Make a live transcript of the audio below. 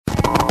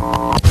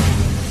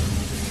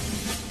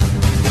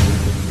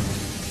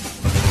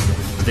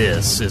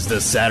This is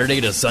the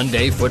Saturday to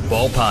Sunday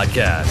Football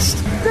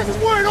Podcast. This is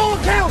where it all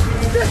counts.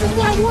 This is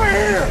why we're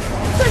here.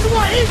 This is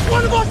why each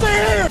one of us are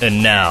here.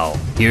 And now,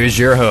 here's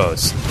your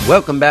host.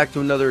 Welcome back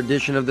to another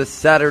edition of the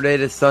Saturday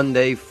to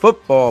Sunday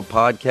Football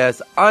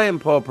Podcast. I am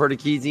Paul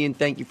Perticchese, and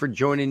thank you for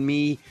joining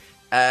me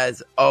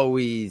as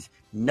always.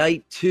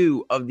 Night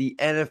 2 of the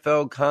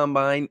NFL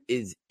Combine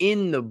is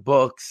in the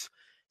books.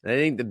 And I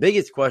think the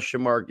biggest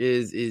question mark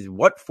is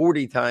what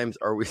 40 times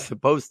are we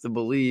supposed to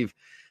believe?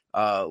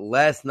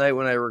 Last night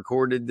when I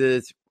recorded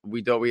this,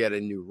 we thought we had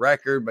a new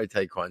record by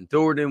Tyquan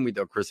Thornton. We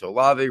thought Chris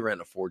Olave ran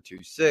a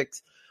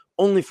 4.26,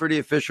 only for the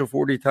official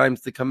 40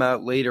 times to come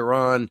out later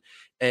on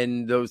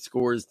and those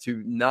scores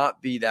to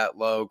not be that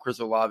low. Chris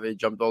Olave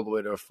jumped all the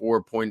way to a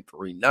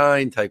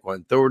 4.39,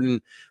 Tyquan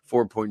Thornton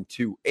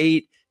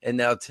 4.28, and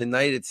now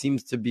tonight it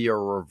seems to be a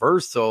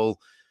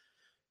reversal.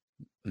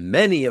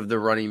 Many of the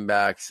running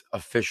backs'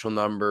 official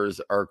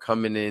numbers are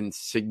coming in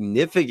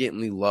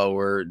significantly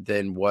lower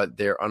than what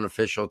their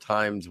unofficial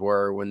times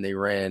were when they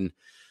ran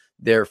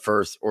their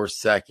first or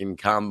second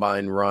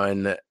combine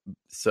run.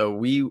 So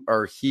we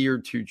are here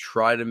to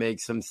try to make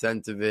some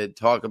sense of it,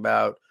 talk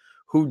about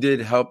who did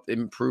help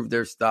improve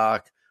their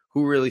stock,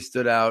 who really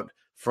stood out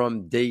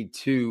from day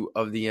 2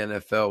 of the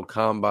NFL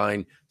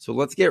Combine. So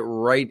let's get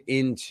right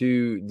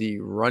into the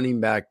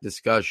running back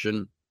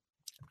discussion.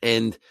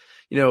 And,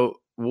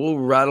 we'll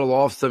rattle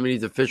off some of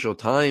these official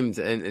times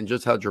and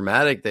just how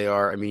dramatic they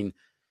are. I mean,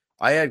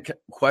 I had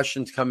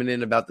questions coming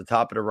in about the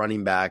top of the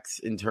running backs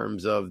in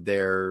terms of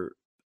their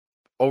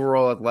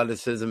overall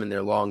athleticism and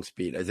their long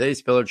speed. Isaiah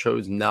Spiller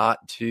chose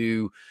not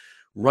to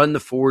run the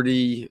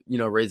 40,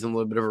 raising a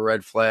little bit of a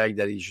red flag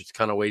that he's just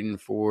kind of waiting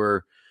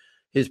for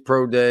his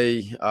pro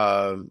day,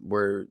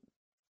 where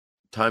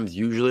times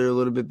usually are a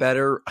little bit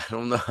better. I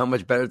don't know how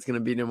much better it's going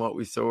to be than what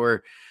we saw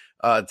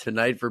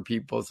tonight for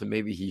people, so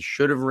maybe he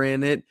should have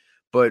ran it.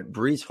 But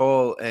Breece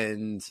Hall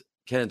and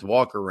Kenneth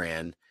Walker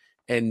ran.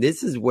 And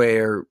this is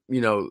where,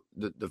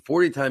 the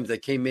 40 times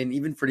that came in,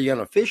 even for the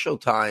unofficial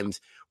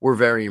times, were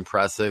very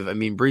impressive. I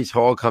mean, Breece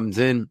Hall comes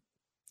in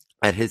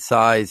at his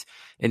size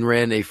and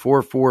ran a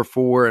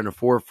 4.44 and a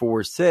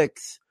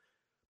 4.46.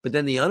 But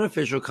then the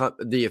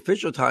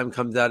official time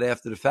comes out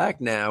after the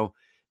fact now.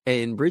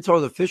 And Breece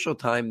Hall's official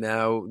time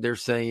now, they're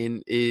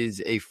saying,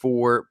 is a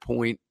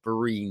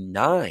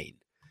 4.39.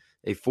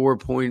 A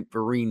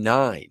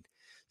 4.39.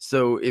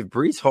 So if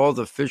Breece Hall's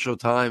official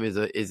time is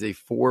a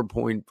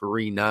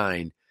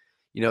 4.39,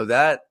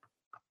 that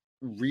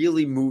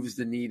really moves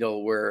the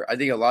needle, where I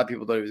think a lot of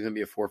people thought it was going to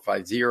be a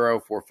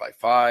 4.50,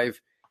 4.55.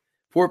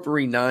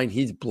 4.39,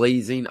 he's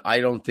blazing. I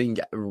don't think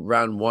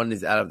round 1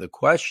 is out of the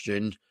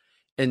question.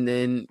 And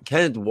then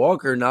Kenneth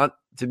Walker, not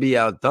to be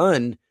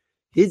outdone,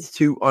 his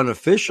 2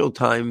 unofficial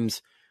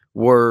times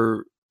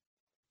were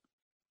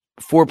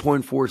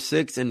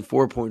 4.46 and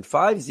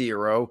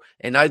 4.50,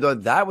 and I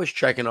thought that was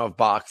checking off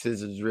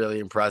boxes. It was really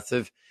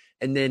impressive.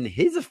 And then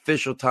his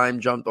official time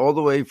jumped all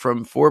the way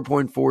from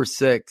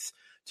 4.46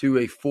 to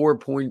a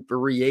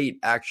 4.38,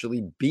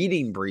 actually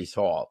beating Breece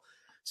Hall.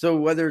 So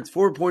whether it's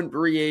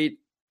 4.38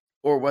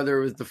 or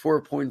whether it was the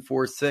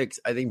 4.46,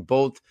 I think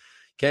both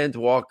Kenneth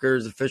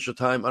Walker's official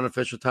time,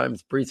 unofficial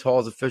times, Breece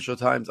Hall's official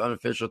times,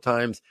 unofficial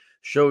times,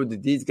 showed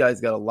that these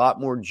guys got a lot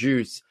more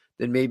juice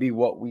than maybe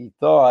what we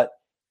thought,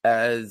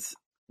 as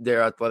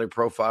their athletic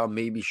profile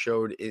maybe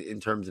showed in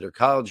terms of their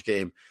college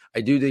game.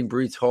 I do think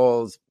Breece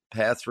Hall's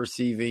pass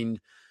receiving,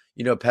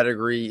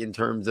 pedigree in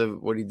terms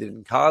of what he did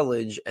in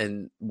college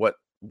and what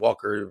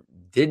Walker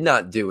did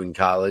not do in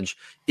college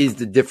is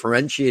the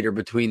differentiator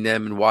between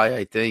them, and why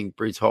I think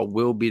Breece Hall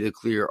will be the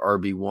clear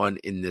RB1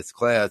 in this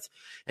class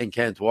and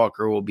Kenneth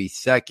Walker will be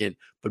second.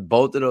 But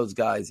both of those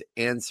guys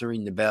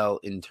answering the bell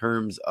in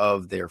terms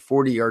of their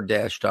 40-yard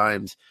dash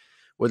times,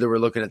 whether we're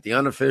looking at the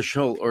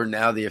unofficial or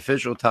now the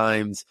official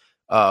times,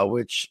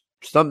 which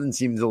something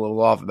seems a little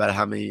off about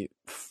how many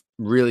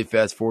really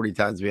fast 40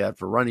 times we had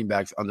for running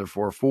backs under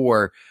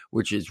 4.4,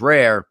 which is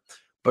rare.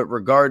 But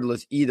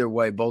regardless, either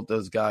way, both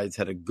those guys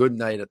had a good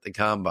night at the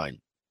Combine.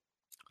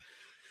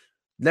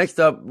 Next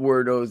up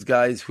were those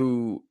guys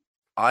who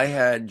I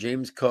had,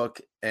 James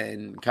Cook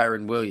and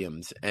Kyren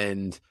Williams.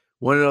 And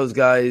one of those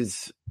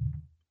guys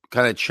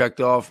kind of checked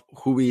off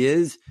who he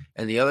is,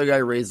 and the other guy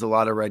raised a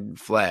lot of red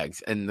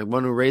flags. And the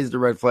one who raised the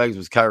red flags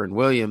was Kyren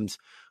Williams,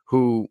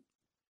 who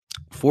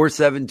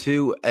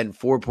 4.72 and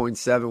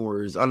 4.7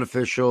 were his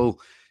unofficial.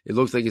 It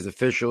looks like his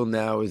official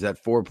now is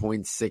at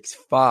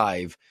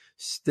 4.65.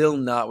 Still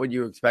not what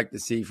you expect to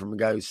see from a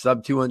guy who's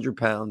sub 200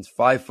 pounds,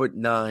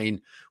 5'9",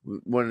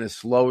 one of the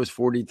slowest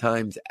 40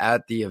 times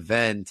at the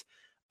event.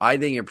 I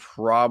think it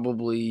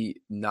probably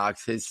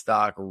knocks his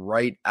stock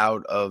right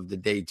out of the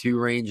day 2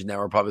 range. Now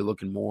we're probably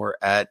looking more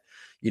at,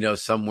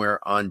 somewhere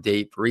on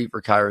day 3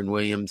 for Kyren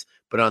Williams.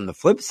 But on the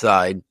flip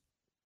side,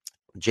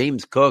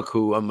 James Cook,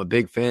 who I'm a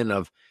big fan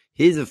of,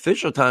 his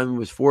official time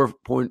was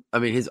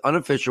his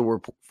unofficial were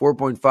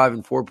 4.5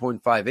 and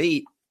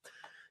 4.58.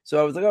 So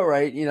I was like, all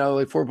right,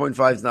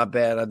 4.5 is not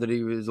bad. I thought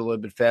he was a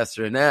little bit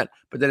faster than that.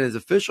 But then his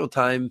official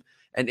time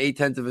and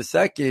 0.8 of a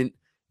second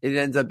It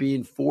ends up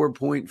being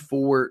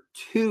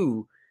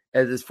 4.42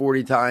 as his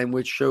 40 time,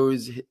 which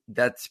shows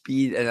that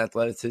speed and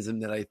athleticism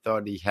that I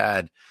thought he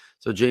had.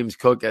 So James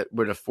Cook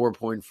with a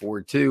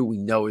 4.42, we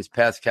know his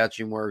pass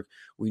catching work.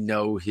 We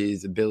know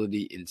his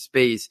ability in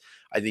space.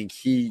 I think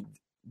he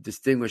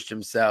distinguished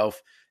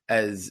himself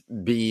as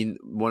being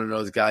one of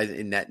those guys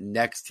in that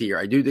next tier.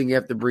 I do think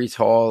after Breece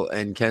Hall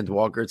and Kenneth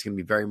Walker, it's going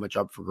to be very much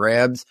up for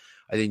grabs.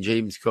 I think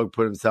James Cook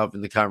put himself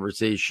in the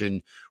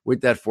conversation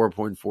with that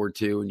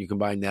 4.42, and you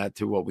combine that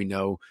to what we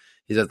know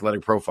his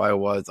athletic profile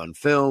was on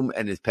film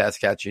and his pass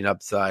catching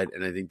upside,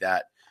 and I think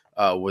that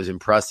was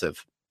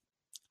impressive.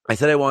 I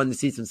said I wanted to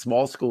see some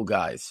small school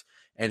guys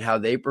and how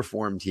they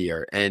performed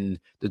here. And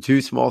the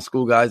two small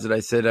school guys that I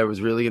said I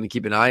was really going to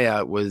keep an eye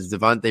out was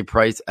Devontae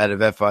Price out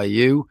of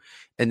FIU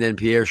and then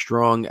Pierre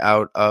Strong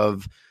out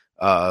of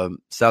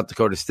South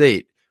Dakota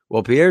State.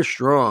 Well, Pierre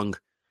Strong,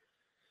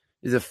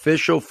 his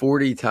official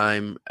 40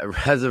 time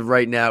as of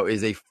right now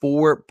is a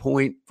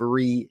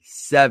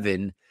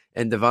 4.37,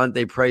 and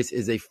Devontae Price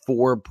is a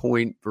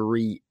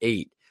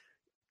 4.38.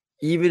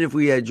 Even if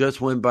we had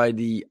just went by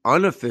the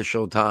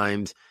unofficial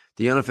times,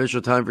 the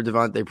unofficial time for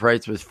Devontae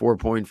Price was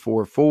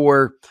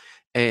 4.44,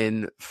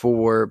 and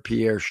for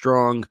Pierre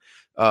Strong,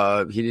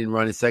 he didn't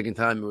run his second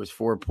time. It was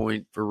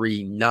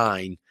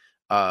 4.39.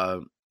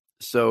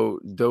 So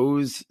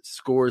those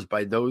scores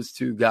by those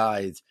two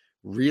guys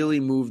really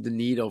moved the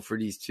needle for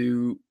these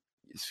two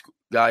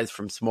guys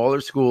from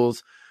smaller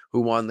schools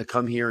who wanted to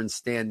come here and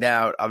stand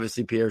out.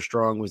 Obviously, Pierre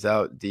Strong was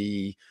out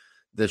the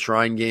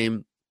Shrine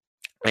game,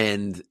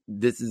 and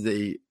this is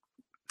a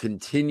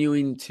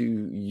continuing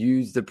to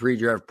use the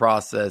pre-draft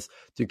process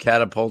to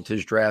catapult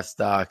his draft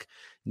stock.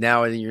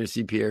 Now I think you're going to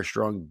see Pierre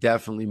Strong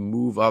definitely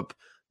move up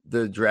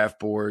the draft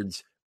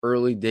boards.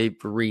 Early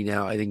date for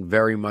now, I think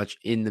very much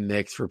in the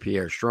mix for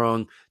Pierre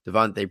Strong.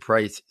 Devontae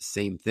Price,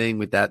 same thing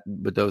with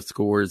those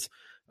scores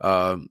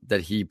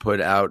that he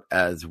put out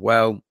as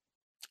well.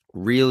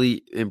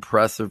 Really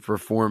impressive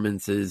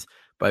performances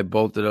by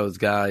both of those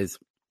guys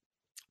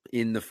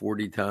in the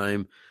 40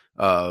 time.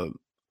 I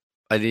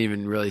didn't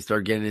even really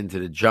start getting into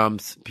the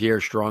jumps.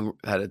 Pierre Strong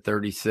had a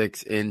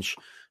 36-inch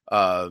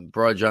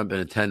broad jump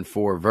and a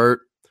 10.4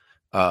 vert.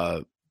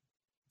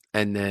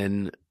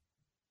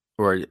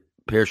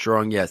 Pierre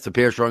Strong, yes. So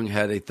Pierre Strong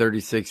had a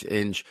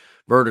 36-inch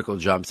vertical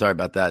jump. Sorry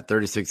about that.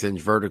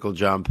 36-inch vertical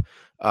jump.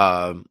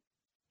 And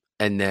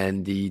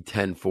then the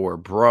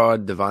 10.4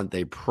 broad.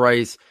 Devontae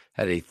Price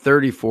had a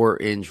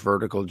 34-inch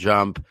vertical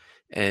jump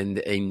and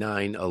a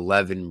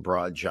 9.11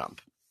 broad jump.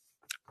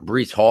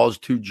 Breece Hall's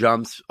two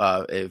jumps,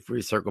 if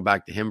we circle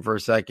back to him for a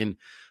second,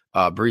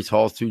 Breece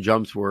Hall's two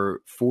jumps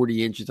were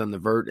 40 inches on the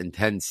vert and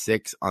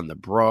 10.6 on the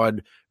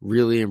broad.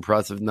 Really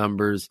impressive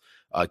numbers.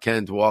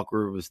 Kenneth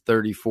Walker was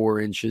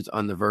 34 inches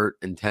on the vert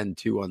and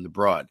 10.2 on the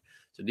broad.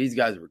 So these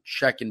guys were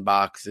checking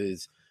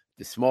boxes,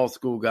 the small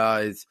school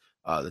guys,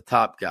 the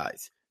top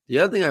guys. The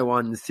other thing I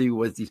wanted to see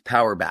was these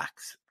power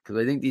backs,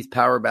 because I think these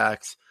power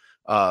backs,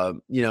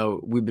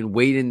 we've been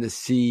waiting to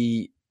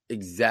see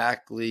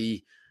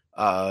exactly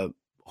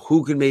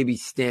who can maybe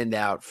stand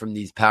out from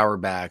these power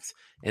backs.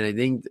 And I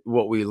think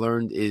what we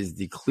learned is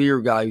the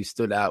clear guy who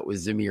stood out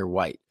was Zamir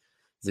White.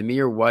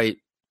 Zamir White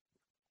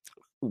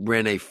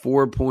ran a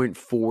 4.40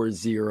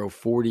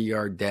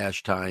 40-yard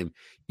dash time.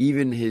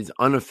 Even his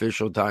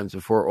unofficial times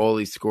before all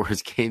these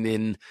scores came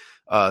in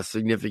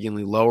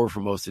significantly lower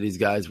for most of these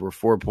guys were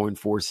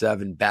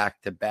 4.47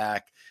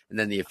 back-to-back. And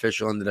then the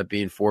official ended up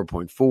being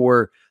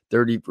 4.4,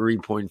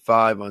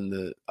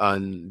 33.5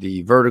 on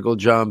the vertical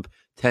jump,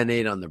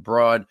 10.8 on the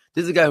broad.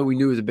 This is a guy who we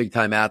knew was a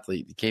big-time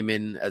athlete. He came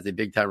in as a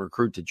big-time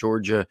recruit to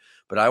Georgia.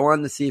 But I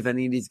wanted to see if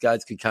any of these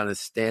guys could kind of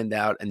stand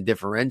out and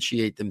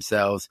differentiate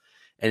themselves.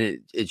 And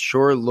it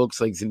sure looks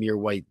like Zamir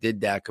White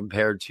did that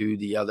compared to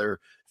the other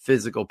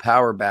physical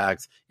power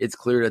backs. It's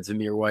clear that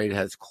Zamir White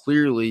has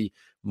clearly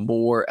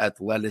more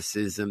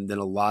athleticism than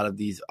a lot of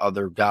these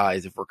other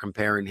guys. If we're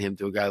comparing him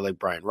to a guy like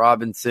Brian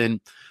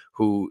Robinson,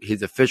 who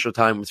his official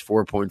time was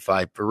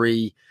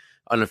 4.53,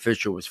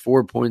 unofficial was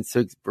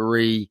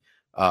 4.63.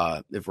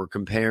 If we're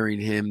comparing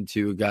him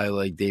to a guy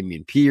like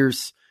Dameon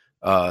Pierce,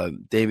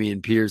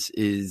 Dameon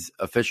Pierce's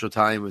official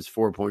time was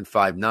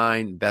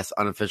 4.59. Best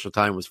unofficial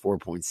time was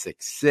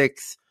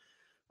 4.66.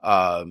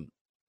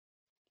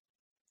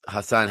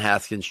 Hassan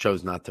Haskins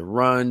chose not to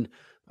run.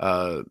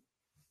 Other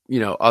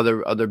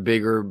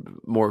bigger,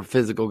 more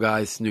physical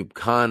guys, Snoop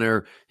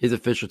Connor, his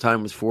official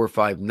time was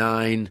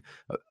 4.59.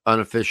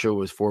 Unofficial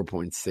was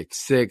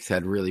 4.66.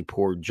 Had really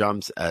poor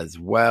jumps as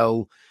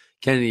well.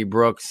 Kennedy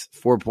Brooks,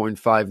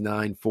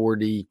 4.59,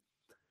 40.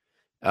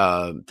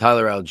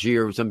 Tyler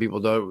Algier, some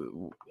people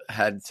thought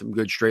had some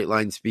good straight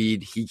line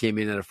speed. He came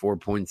in at a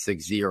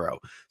 4.60.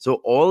 So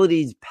all of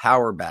these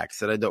power backs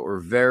that I thought were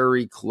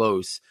very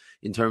close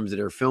in terms of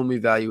their film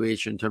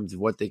evaluation, in terms of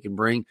what they can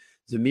bring,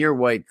 Zamir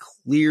White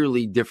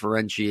clearly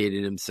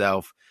differentiated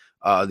himself.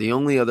 The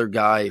only other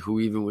guy who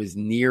even was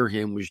near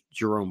him was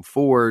Jerome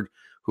Ford,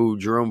 who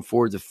Jerome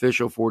Ford's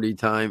official 40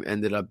 time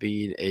ended up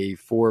being a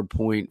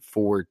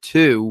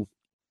 4.42.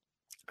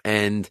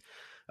 And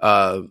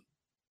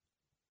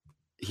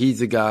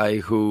he's a guy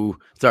who,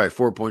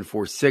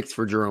 4.46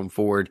 for Jerome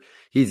Ford.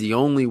 He's the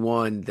only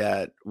one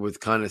that was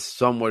kind of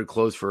somewhat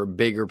close for a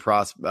bigger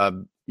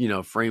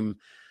frame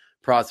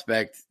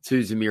prospect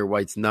to Zamir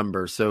White's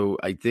number. So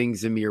I think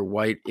Zamir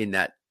White in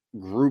that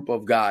group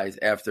of guys,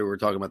 after we're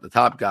talking about the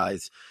top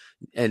guys,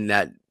 and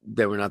that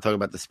we're not talking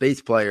about the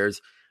space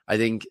players, I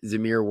think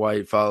Zamir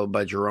White followed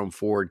by Jerome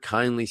Ford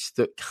kind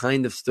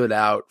of stood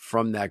out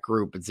from that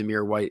group, but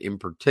Zamir White in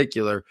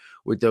particular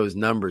with those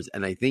numbers.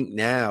 And I think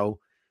now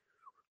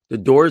the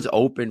door's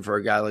open for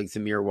a guy like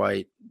Zamir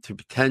White to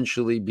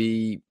potentially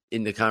be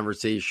in the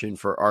conversation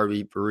for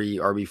RB3,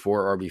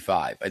 RB4,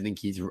 RB5. I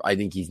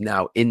think he's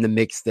now in the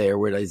mix there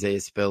with Isaiah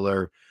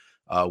Spiller,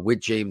 with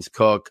James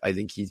Cook. I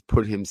think he's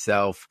put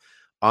himself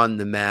on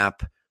the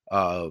map.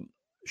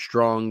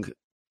 Strong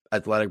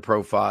athletic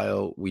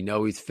profile. We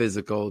know he's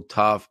physical,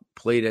 tough,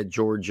 played at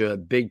Georgia,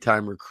 big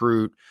time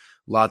recruit.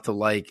 Lot to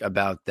like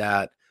about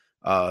that.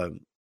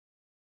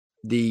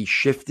 The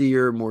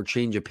shiftier, more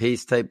change of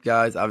pace type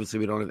guys. Obviously,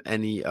 we don't have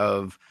any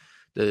of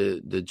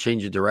the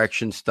change of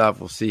direction stuff.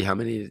 We'll see how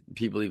many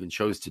people even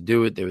chose to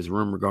do it. There was a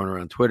rumor going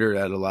around Twitter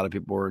that a lot of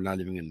people were not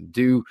even going to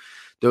do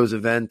those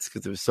events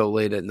because it was so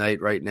late at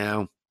night right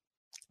now.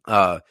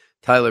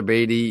 Tyler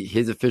Beatty,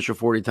 his official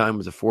 40 time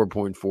was a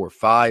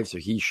 4.45, so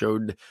he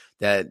showed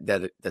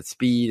that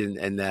speed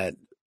and that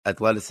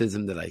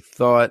athleticism that I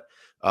thought.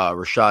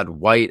 Rashad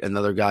White,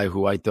 another guy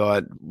who I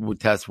thought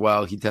would test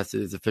well. He tested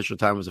his official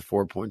time was a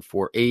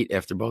 4.48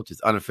 after both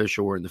his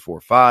unofficial were in the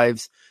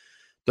 4.5s.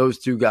 Those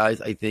two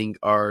guys, I think,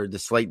 are the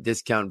slight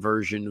discount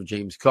version of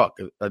James Cook.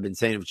 I've been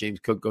saying if James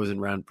Cook goes in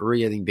round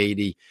 3, I think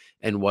Beatty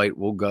and White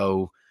will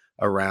go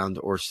a round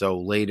or so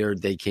later.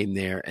 They came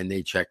there and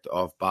they checked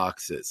off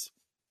boxes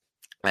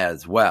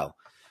as well.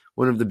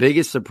 One of the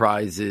biggest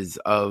surprises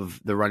of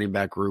the running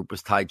back group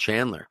was Ty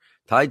Chandler.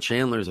 Ty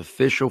Chandler's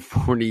official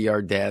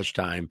 40-yard dash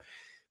time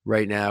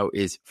right now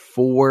is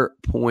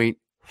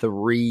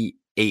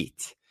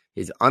 4.38.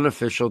 His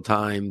unofficial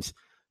times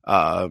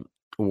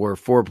were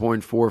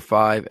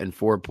 4.45 and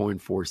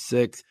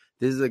 4.46.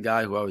 This is a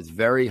guy who I was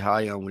very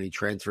high on when he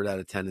transferred out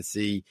of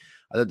Tennessee.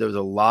 I thought there was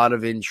a lot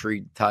of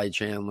intrigue to Ty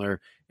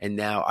Chandler, and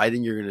now I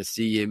think you're going to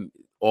see him.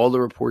 All the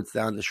reports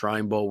down the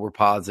Shrine Bowl were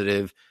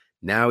positive.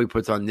 Now he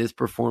puts on this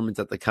performance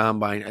at the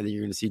Combine. I think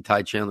you're going to see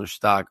Ty Chandler's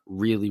stock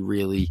really,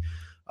 really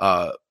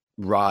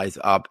rise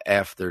up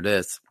after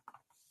this.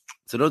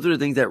 So those are the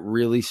things that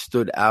really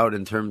stood out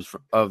in terms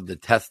of the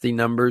testing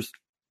numbers.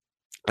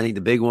 I think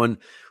the big one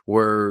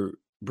were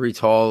Breece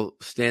Hall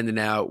standing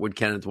out with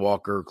Kenneth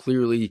Walker,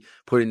 clearly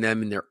putting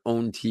them in their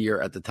own tier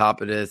at the top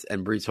of this,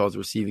 and Breece Hall's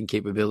receiving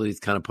capabilities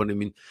kind of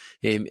putting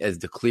him as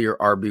the clear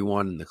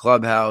RB1 in the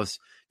clubhouse.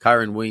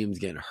 Kyron Williams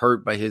getting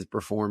hurt by his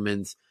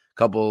performance. A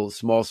couple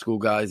small school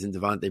guys in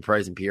Devontae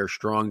Price and Pierre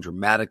Strong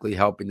dramatically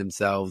helping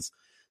themselves.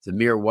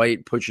 Zamir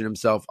White pushing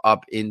himself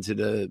up into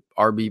the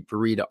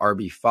RB3 to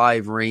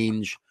RB5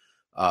 range.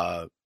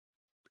 And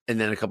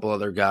then a couple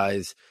other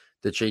guys,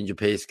 the change of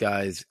pace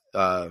guys,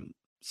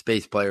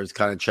 space players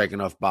kind of checking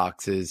off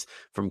boxes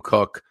from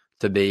Cook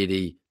to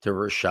Beatty to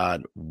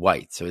Rashad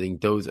White. So I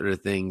think those are the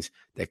things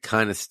that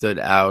kind of stood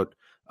out.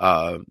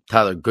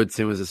 Tyler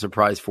Goodson was a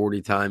surprise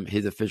 40 time.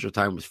 His official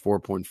time was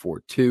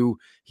 4.42.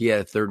 He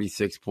had a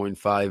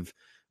 36.5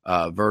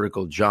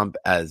 vertical jump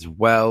as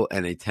well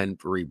and a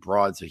 10-3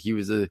 broad. So he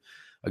was a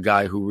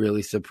guy who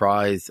really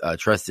surprised.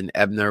 Treston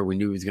Ebner, we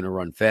knew he was going to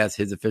run fast.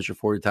 His official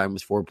 40 time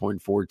was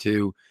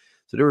 4.42.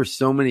 So there were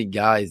so many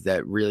guys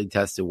that really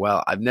tested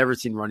well. I've never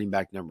seen running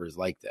back numbers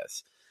like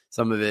this.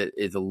 Some of it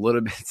is a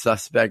little bit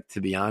suspect,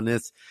 to be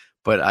honest,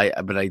 but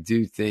I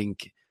do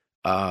think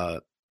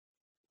the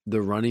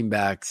running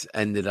backs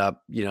ended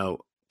up,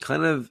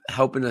 kind of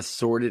helping us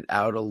sort it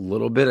out a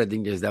little bit. I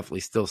think there's definitely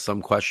still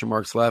some question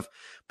marks left,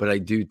 but I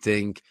do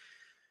think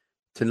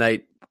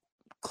tonight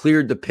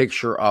cleared the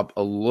picture up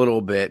a little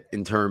bit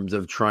in terms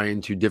of trying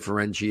to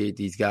differentiate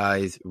these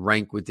guys,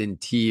 rank within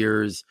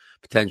tiers,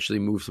 potentially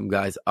move some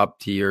guys up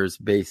tiers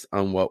based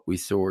on what we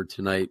saw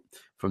tonight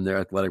from their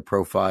athletic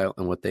profile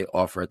and what they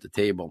offer at the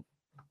table.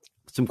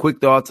 Some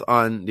quick thoughts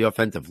on the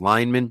offensive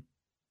linemen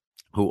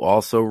who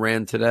also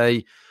ran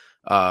today.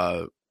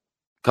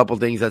 Couple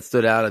things that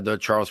stood out. I thought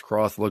Charles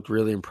Cross looked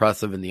really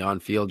impressive in the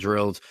on-field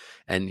drills,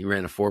 and he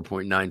ran a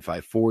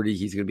 4.9540.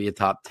 He's going to be a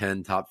top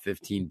 10, top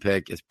 15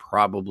 pick. Is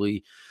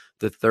probably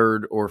the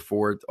third or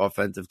fourth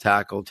offensive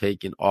tackle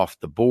taken off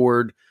the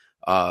board.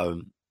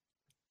 The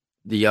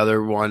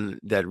other one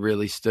that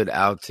really stood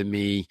out to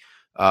me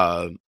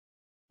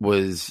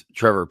was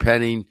Trevor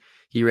Penning.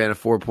 He ran a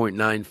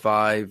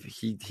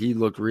 4.95. He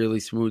looked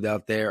really smooth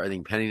out there. I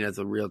think Penning has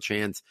a real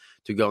chance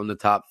to go in the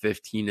top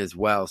 15 as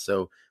well.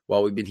 So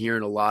while we've been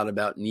hearing a lot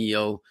about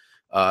Neal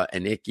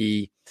and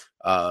Ickey,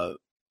 and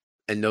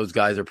those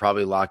guys are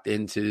probably locked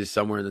into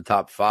somewhere in the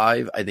top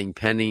 5, I think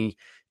Penning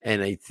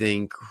and I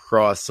think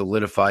Cross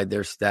solidified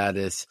their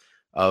status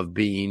of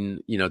being,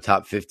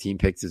 top 15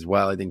 picks as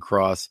well. I think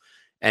Cross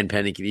and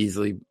Penning could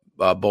easily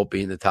both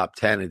be in the top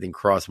 10. I think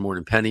Cross more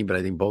than Penning, but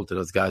I think both of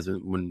those guys,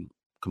 when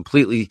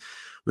completely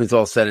when it's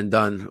all said and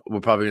done, we're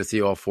probably going to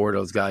see all four of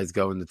those guys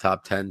go in the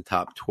top 10,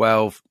 top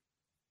 12.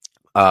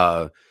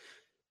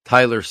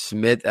 Tyler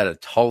Smith out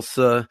of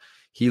Tulsa,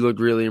 he looked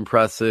really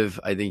impressive.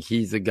 I think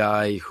he's a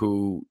guy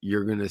who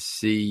you're going to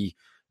see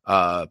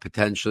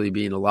potentially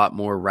being a lot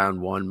more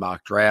round one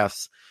mock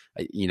drafts.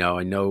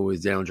 I know it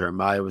was Daniel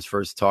Jeremiah was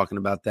first talking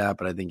about that,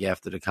 but I think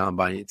after the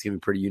combine, it's going to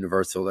be pretty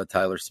universal that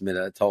Tyler Smith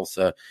out of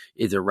Tulsa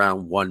is a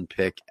round one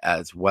pick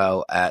as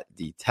well at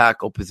the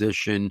tackle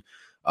position.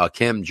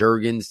 Cam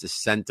Jurgens, the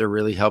center,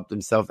 really helped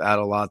himself out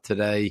a lot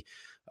today.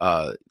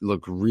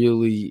 Looked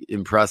really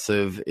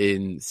impressive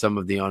in some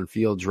of the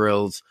on-field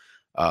drills.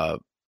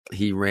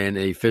 He ran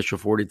a official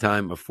 40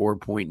 time of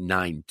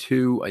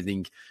 4.92. I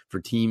think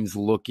for teams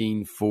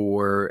looking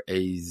for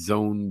a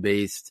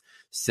zone-based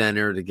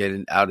center to get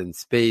out in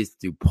space,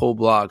 do pull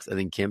blocks, I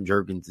think Cam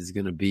Jurgens is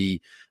going to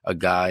be a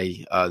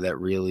guy that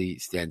really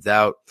stands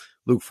out.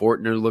 Luke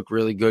Fortner looked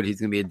really good. He's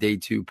going to be a day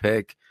 2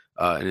 pick,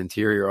 an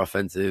interior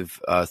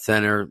offensive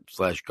center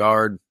 /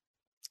 guard.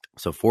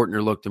 So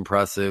Fortner looked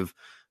impressive.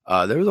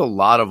 There was a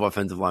lot of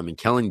offensive linemen.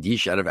 Kellen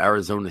Diesch out of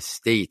Arizona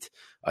State.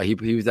 He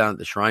was down at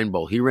the Shrine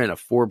Bowl. He ran a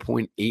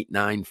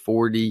 4.89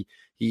 40.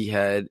 He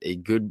had a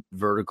good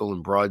vertical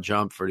and broad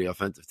jump for the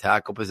offensive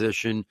tackle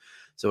position.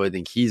 So I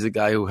think he's a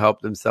guy who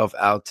helped himself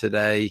out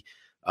today.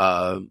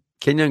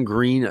 Kenyon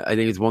Green, I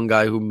think, is one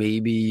guy who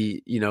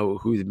maybe,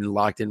 who's been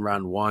locked in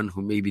round one,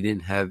 who maybe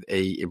didn't have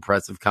a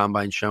impressive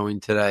combine showing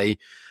today.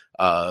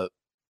 A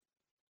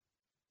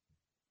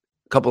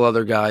couple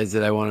other guys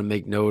that I want to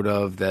make note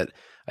of that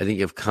I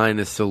think have kind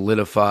of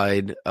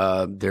solidified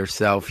their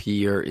self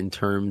here in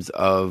terms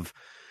of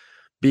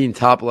being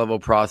top-level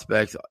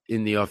prospects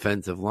in the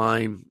offensive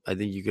line. I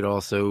think you could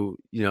also,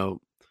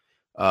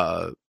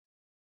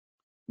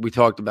 we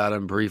talked about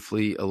him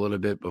briefly a little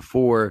bit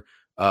before,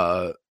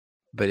 but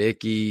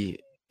Ickey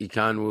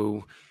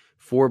Ekwonu,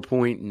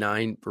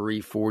 4.93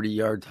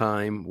 40-yard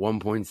time,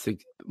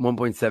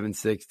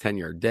 1.76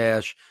 10-yard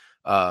dash.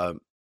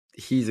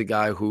 He's a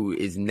guy who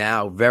is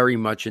now very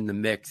much in the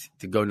mix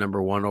to go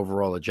number 1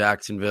 overall at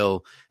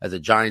Jacksonville. As a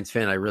Giants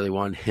fan, I really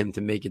want him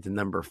to make it to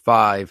number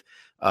 5.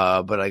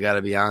 But I got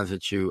to be honest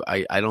with you,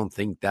 I don't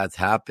think that's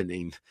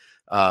happening.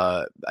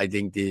 I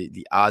think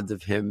the odds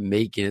of him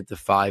making it to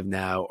 5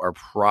 now are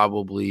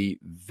probably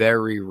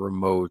very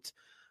remote.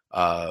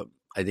 I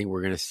think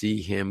we're going to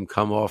see him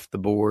come off the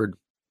board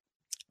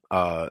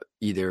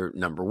either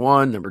number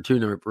 1, number 2,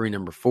 number 3,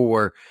 number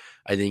 4.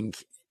 I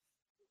think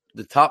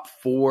the top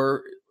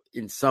 4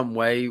 in some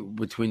way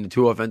between the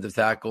 2 offensive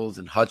tackles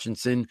and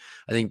Hutchinson.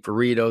 I think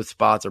Burrito's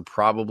spots are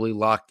probably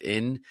locked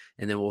in,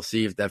 and then we'll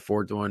see if that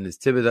 4th one is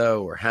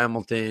Thibodeaux or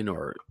Hamilton,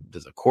 or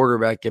does a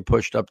quarterback get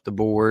pushed up the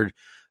board.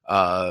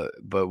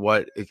 But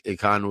what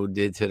Ekwonu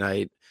did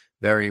tonight,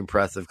 very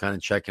impressive, kind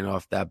of checking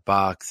off that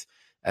box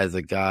as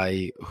a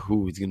guy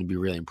who is going to be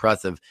really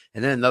impressive.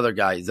 And then another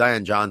guy,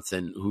 Zion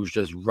Johnson, who's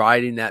just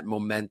riding that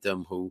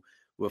momentum, who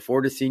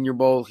before the Senior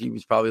Bowl, he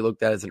was probably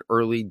looked at as an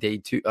early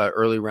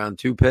round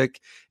 2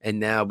 pick. And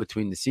now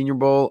between the Senior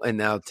Bowl and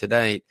now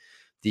tonight,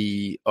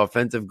 the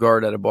offensive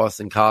guard out of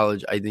Boston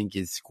College, I think,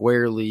 is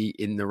squarely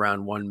in the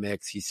round 1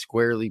 mix. He's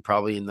squarely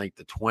probably in like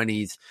the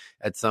 20s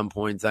at some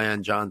point.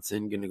 Zion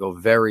Johnson going to go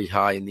very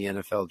high in the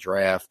NFL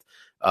draft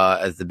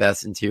as the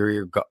best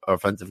interior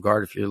offensive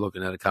guard. If you're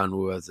looking at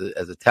Ekwonu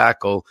as a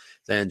tackle,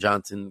 Zion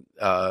Johnson,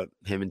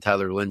 him and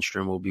Tyler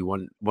Lindstrom will be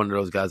one of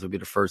those guys will be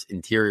the first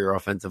interior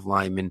offensive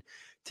lineman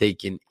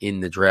taken in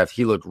the draft.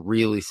 He looked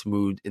really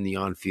smooth in the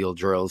on-field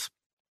drills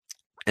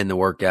and the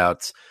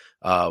workouts.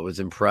 Was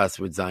impressed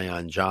with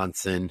Zion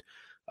Johnson.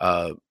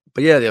 But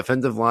yeah, the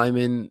offensive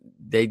linemen,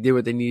 they did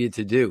what they needed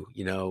to do.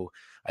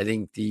 I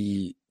think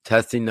the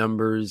testing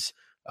numbers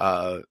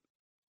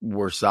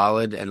were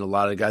solid, and a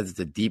lot of guys, it's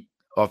a deep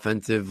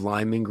offensive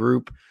lineman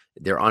group.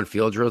 They're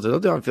on-field drills.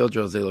 They're on-field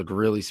drills. They look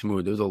really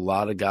smooth. There's a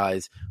lot of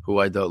guys who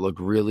I thought looked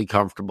really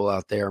comfortable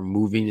out there,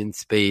 moving in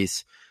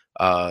space.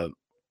 And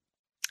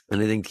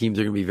I think teams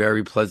are going to be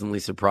very pleasantly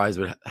surprised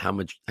with how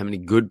many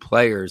good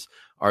players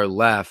are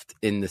left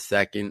in the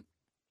second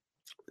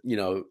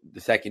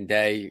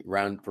day,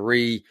 round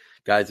 3.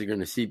 Guys are going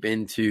to seep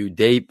into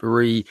day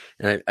 3.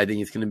 And I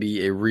think it's going to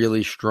be a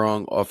really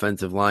strong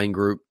offensive line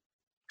group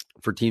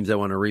for teams that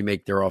want to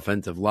remake their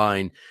offensive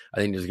line. I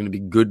think there's going to be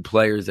good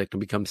players that can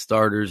become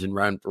starters in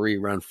round 3,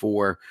 round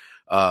 4,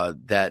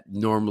 that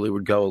normally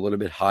would go a little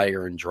bit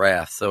higher in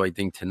drafts. So I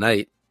think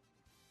tonight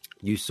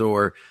you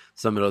saw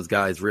some of those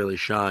guys really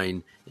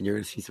shine, and you're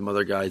going to see some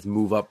other guys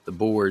move up the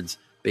boards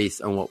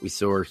based on what we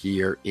saw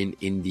here in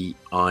Indy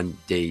on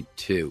day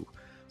 2.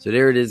 So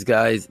there it is,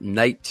 guys.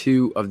 Night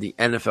 2 of the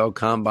NFL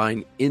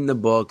Combine in the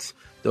books.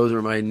 Those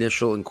are my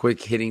initial and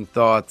quick hitting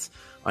thoughts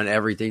on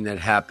everything that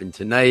happened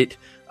tonight.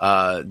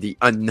 The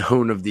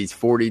unknown of these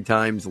 40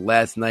 times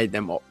last night,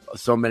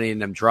 so many of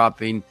them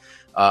dropping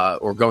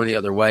or going the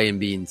other way and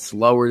being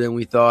slower than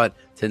we thought.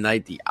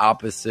 Tonight, the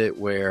opposite,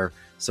 where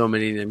so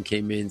many of them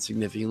came in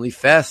significantly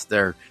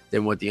faster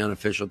than what the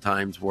unofficial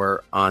times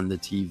were on the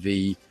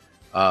TV.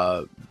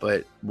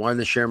 But wanted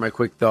to share my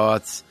quick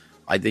thoughts.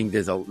 I think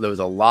there was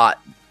a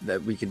lot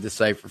that we can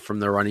decipher from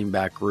the running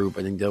back group.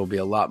 I think there will be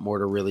a lot more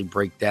to really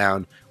break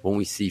down when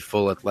we see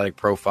full athletic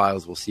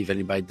profiles. We'll see if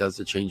anybody does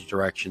the change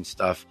direction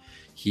stuff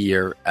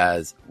here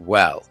as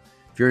well.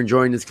 If you're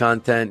enjoying this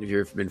content, if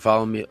you've been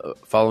following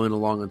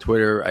along on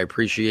Twitter, I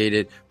appreciate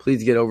it.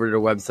 Please get over to the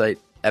website,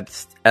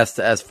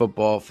 S2S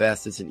Football,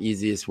 fastest and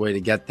easiest way to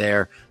get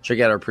there.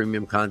 Check out our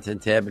premium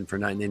content tab, and for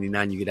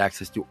 $9.99, you get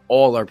access to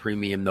all our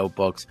premium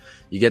notebooks.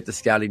 You get the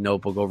scouting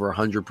notebook, over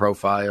 100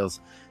 profiles.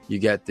 You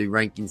get the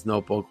rankings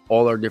notebook,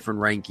 all our different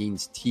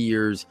rankings,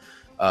 tiers,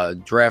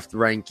 draft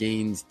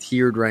rankings,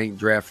 tiered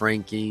draft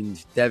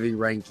rankings, Devy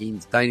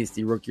rankings,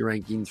 dynasty rookie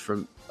rankings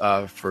from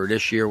for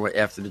this year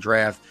after the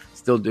draft.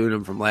 Still doing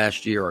them from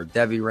last year, our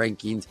Devy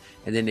rankings.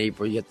 And then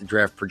April, you get the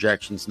draft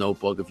projections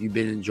notebook. If you've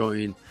been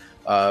enjoying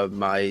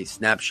my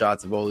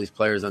snapshots of all these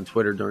players on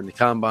Twitter during the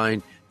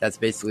combine, that's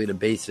basically the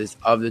basis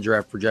of the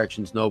draft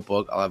projections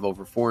notebook. I'll have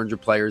over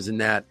 400 players in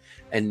that,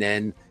 and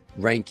then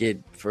rank it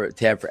for a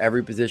tab for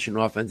every position,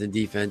 offense and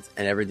defense,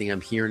 and everything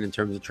I'm hearing in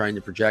terms of trying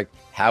to project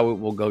how it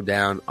will go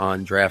down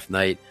on draft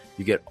night.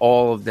 You get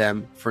all of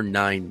them for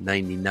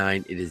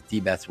 $9.99. It is the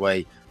best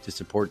way to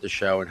support the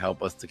show and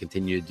help us to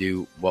continue to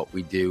do what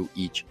we do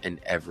each and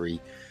every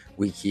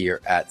week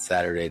here at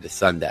Saturday to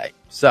Sunday.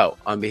 So,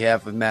 on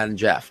behalf of Matt and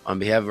Jeff, on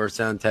behalf of our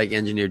sound tech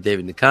engineer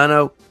David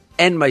Nicano,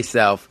 and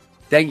myself,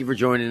 thank you for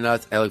joining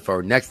us. I look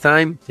forward next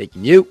time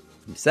taking you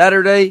from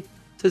Saturday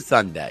to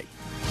Sunday.